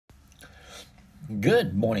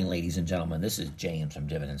Good morning, ladies and gentlemen. This is James from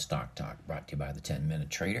Dividend Stock Talk, brought to you by the 10-Minute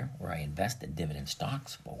Trader, where I invest in dividend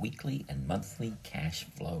stocks for weekly and monthly cash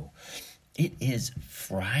flow. It is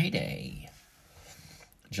Friday,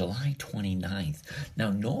 July 29th. Now,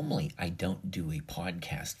 normally I don't do a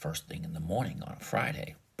podcast first thing in the morning on a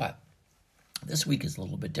Friday, but this week is a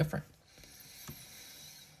little bit different.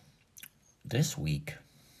 This week,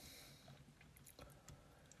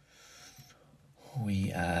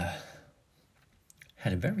 we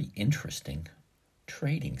had a very interesting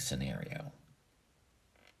trading scenario.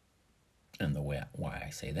 And the way why I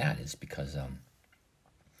say that is because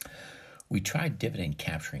we tried dividend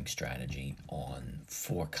capturing strategy on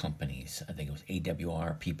 4 companies. I think it was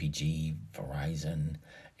AWR, PPG, Verizon,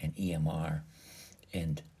 and EMR.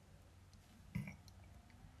 And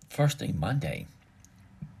first thing Monday,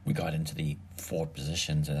 we got into the 4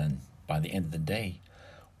 positions, and then by the end of the day,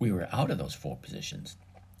 we were out of those 4 positions.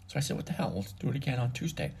 So I said, what the hell, let's do it again on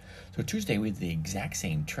Tuesday. So Tuesday, we did the exact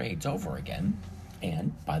same trades over again,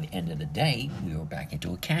 and by the end of the day, we were back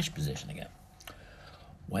into a cash position again.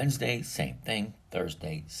 Wednesday, same thing.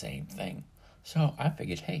 Thursday, same thing. So I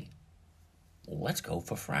figured, hey, let's go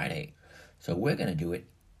for Friday. So we're going to do it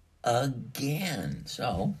again.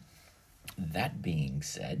 So that being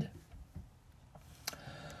said,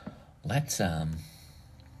 let's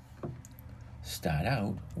start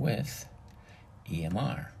out with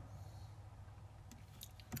EMR.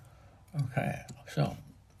 Okay, so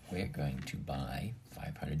we're going to buy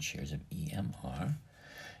 500 shares of EMR.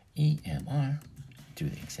 EMR, do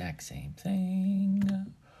the exact same thing.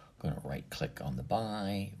 Going to right click on the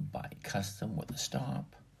buy custom with a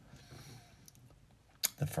stop.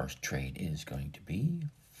 The first trade is going to be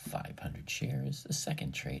 500 shares. The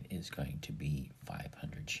second trade is going to be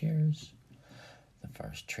 500 shares. The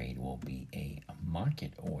first trade will be a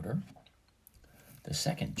market order. The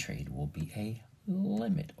second trade will be a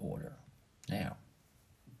limit order. Now,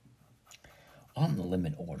 on the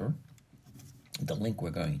limit order, the link we're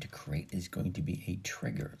going to create is going to be a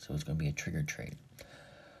trigger. So it's going to be a trigger trade.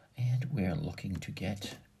 And we're looking to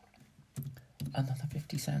get another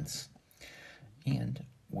 50 cents. And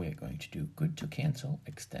we're going to do good to cancel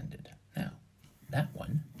extended. Now, that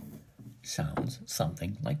one sounds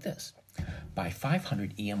something like this. Buy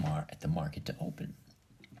 500 EMR at the market to open.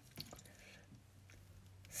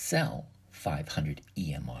 Sell 500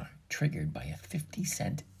 EMR triggered by a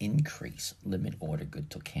 50-cent increase, limit order, good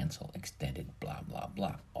till cancel, extended, blah, blah,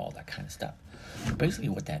 blah, all that kind of stuff. Basically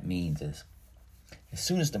what that means is as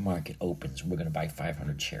soon as the market opens, we're going to buy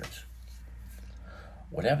 500 shares.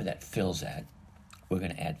 Whatever that fills at, we're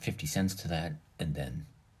going to add 50 cents to that and then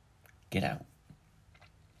get out.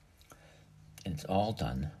 And it's all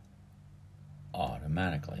done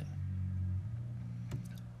automatically.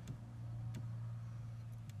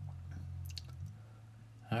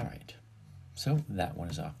 All right, so that one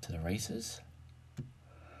is off to the races.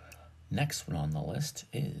 Next one on the list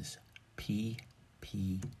is PPG.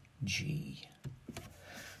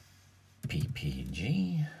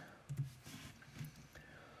 PPG.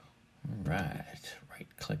 Right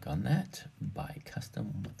click on that, buy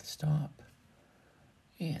custom with the stop.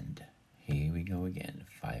 And here we go again,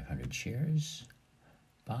 500 shares,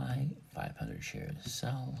 buy, 500 shares,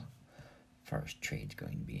 sell. First trade's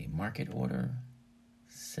going to be a market order.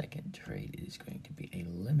 Second trade is going to be a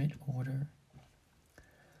limit order.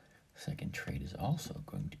 Second trade is also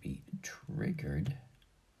going to be triggered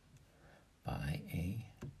by a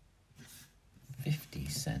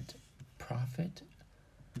 50-cent profit.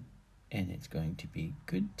 And it's going to be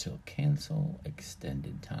good till cancel,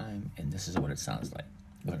 extended time. And this is what it sounds like.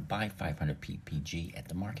 We're going to buy 500 PPG at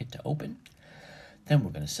the market to open. Then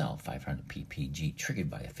we're going to sell 500 PPG triggered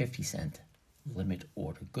by a 50-cent limit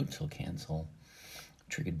order, good till cancel,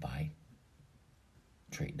 triggered by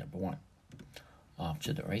trade number 1. Off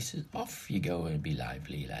to the races. Off you go and be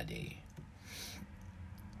lively, laddie.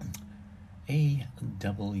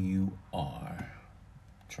 AWR.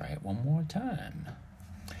 Try it one more time.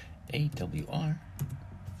 AWR.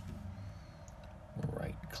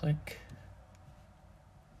 Right click,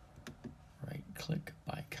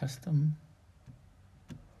 buy custom.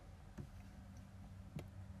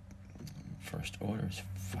 First order is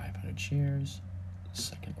 500 shares.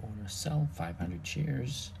 Second order, sell 500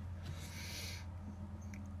 shares.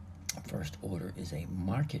 First order is a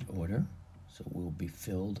market order, so it will be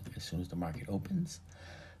filled as soon as the market opens.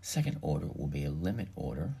 Second order will be a limit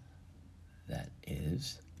order that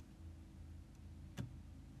is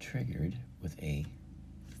triggered with a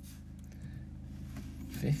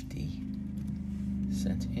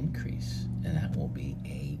 50-cent increase, and that will be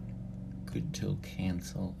a good till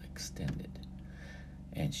cancel extended.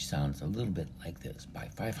 And she sounds a little bit like this. Buy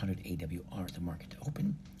 500 AWR at the market to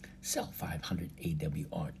open. Sell 500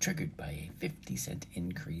 AWR, triggered by a 50-cent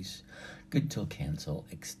increase. Good till cancel,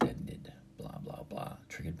 extended, blah, blah, blah.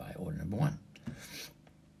 Triggered by order number 1.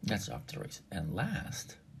 That's off to the race. And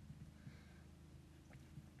last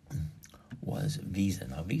was Visa.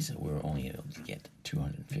 Now, Visa, we were only able to get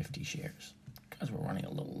 250 shares because we're running a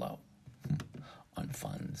little low on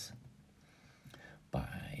funds.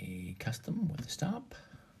 Buy custom with a stop.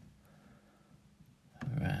 All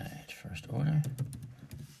right, first order,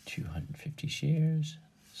 250 shares.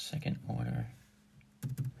 Second order,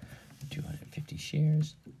 250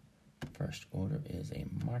 shares. First order is a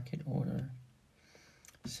market order.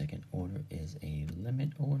 Second order is a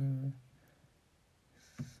limit order.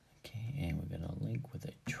 Okay, and we're going to link with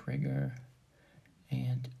a trigger.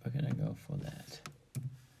 And we're going to go for that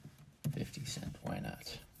 50 cent. Why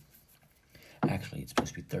not? Actually, it's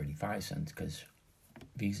supposed to be 35 cents because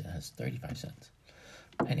Visa has 35 cents.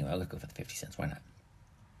 Anyway, I'll go for the 50 cents. Why not?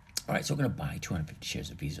 All right, so we're going to buy 250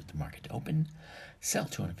 shares of Visa at the market to open. Sell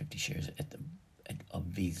 250 shares of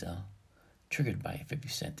Visa, triggered by a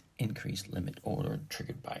 50-cent increase limit order,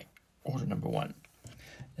 triggered by order number 1.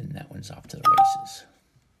 And that one's off to the races.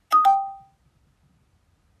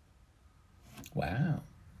 Wow.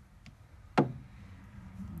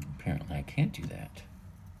 Apparently I can't do that.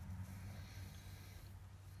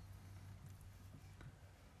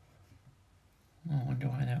 I wonder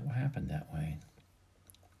why that happened that way.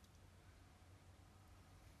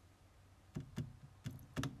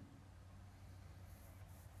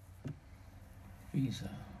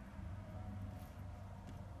 Visa.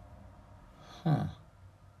 Huh.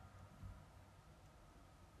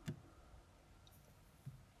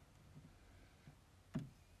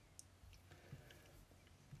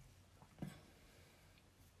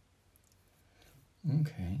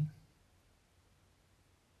 Okay.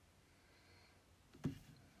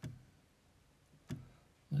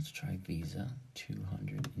 Let's try Visa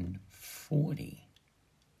 240.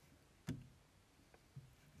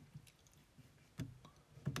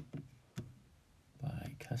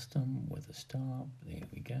 Buy custom with a stop. There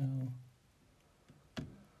we go.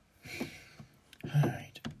 All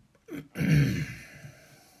right.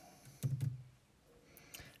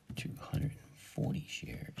 240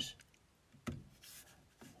 shares.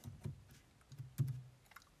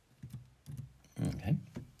 Okay.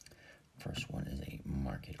 First one is a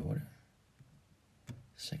market order.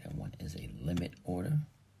 Second one is a limit order.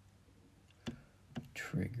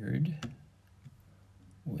 Triggered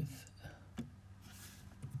with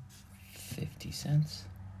 50 cents.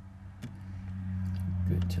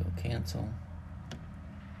 Good till cancel.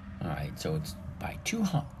 All right, so it's by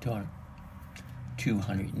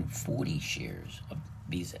 240 shares of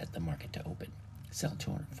Visa at the market to open. Sell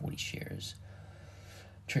 240 shares.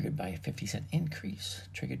 Triggered by a 50-cent increase.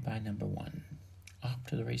 Triggered by number 1. Off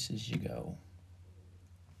to the races you go.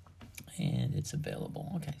 And it's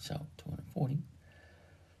available. Okay, so 240.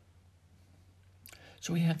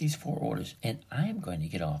 So we have these 4 orders. And I'm going to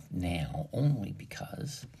get off now only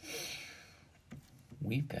because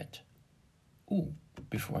we've got... Ooh,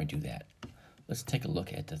 before I do that, let's take a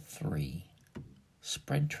look at the 3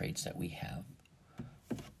 spread trades that we have.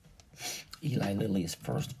 Eli Lilly is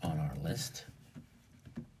first on our list.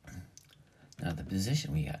 Now, the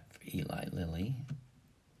position we got for Eli Lilly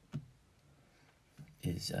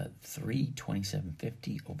is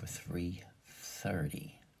 327.50 over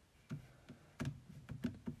 330.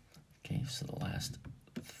 Okay, so the last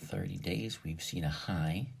 30 days we've seen a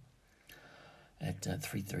high at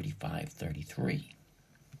 335.33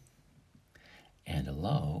 and a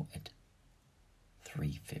low at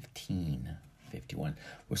 315.51.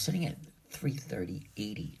 We're sitting at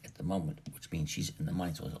 330.80 at the moment, which means she's in the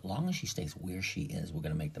money. So as long as she stays where she is, we're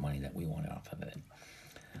going to make the money that we want off of it.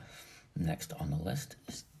 Next on the list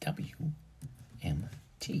is WMT,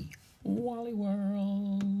 Wally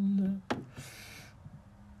World.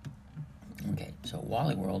 Okay, so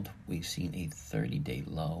Wally World, we've seen a 30-day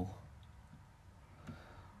low,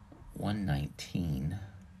 119,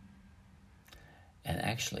 and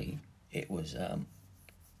actually it was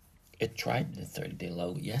it tried the 30-day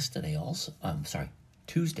low yesterday also.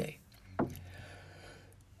 Tuesday.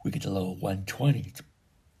 We get the low of 120. It's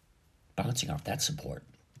bouncing off that support.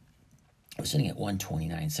 We're sitting at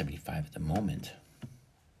 129.75 at the moment.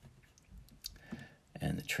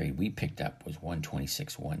 And the trade we picked up was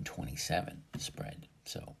 126, 127 spread.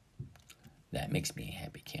 So that makes me a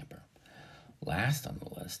happy camper. Last on the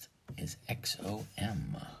list is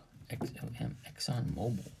XOM.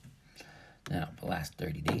 ExxonMobil. Now, the last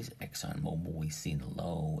 30 days, ExxonMobil, we've seen a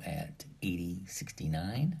low at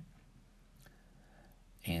 80.69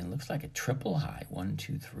 And it looks like a triple high, 1,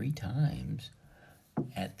 2, 3 times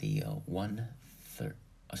at the at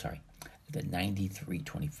the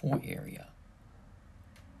 93.24 area.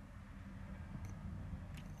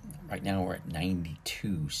 Right now we're at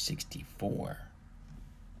 92.64.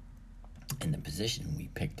 And the position we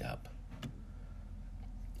picked up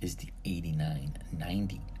is the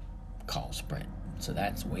 89.90 call spread. So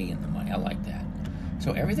that's way in the money. I like that.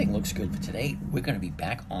 So everything looks good for today. We're going to be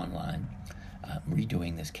back online,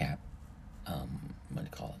 redoing this cap.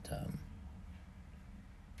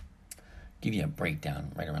 Give you a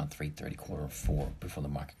breakdown right around 3:30, quarter of 4 before the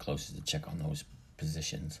market closes to check on those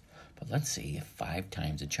positions. But let's see if 5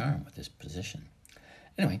 times a charm with this position.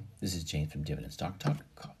 Anyway, this is James from Dividend Stock Talk.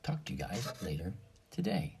 Talk to you guys later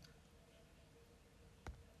today.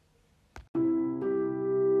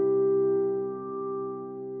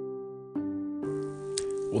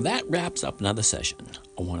 Well, that wraps up another session.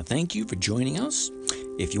 I want to thank you for joining us.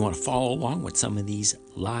 If you want to follow along with some of these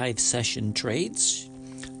live session trades,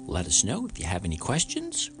 let us know. If you have any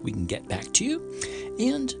questions, we can get back to you.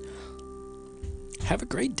 And have a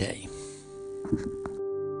great day.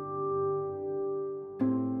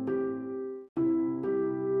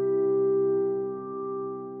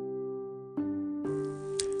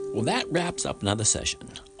 Well, that wraps up another session.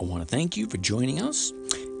 I want to thank you for joining us.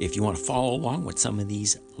 If you want to follow along with some of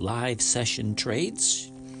these live session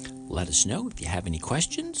trades, let us know. If you have any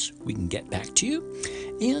questions, we can get back to you.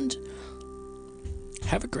 And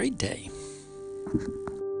have a great day.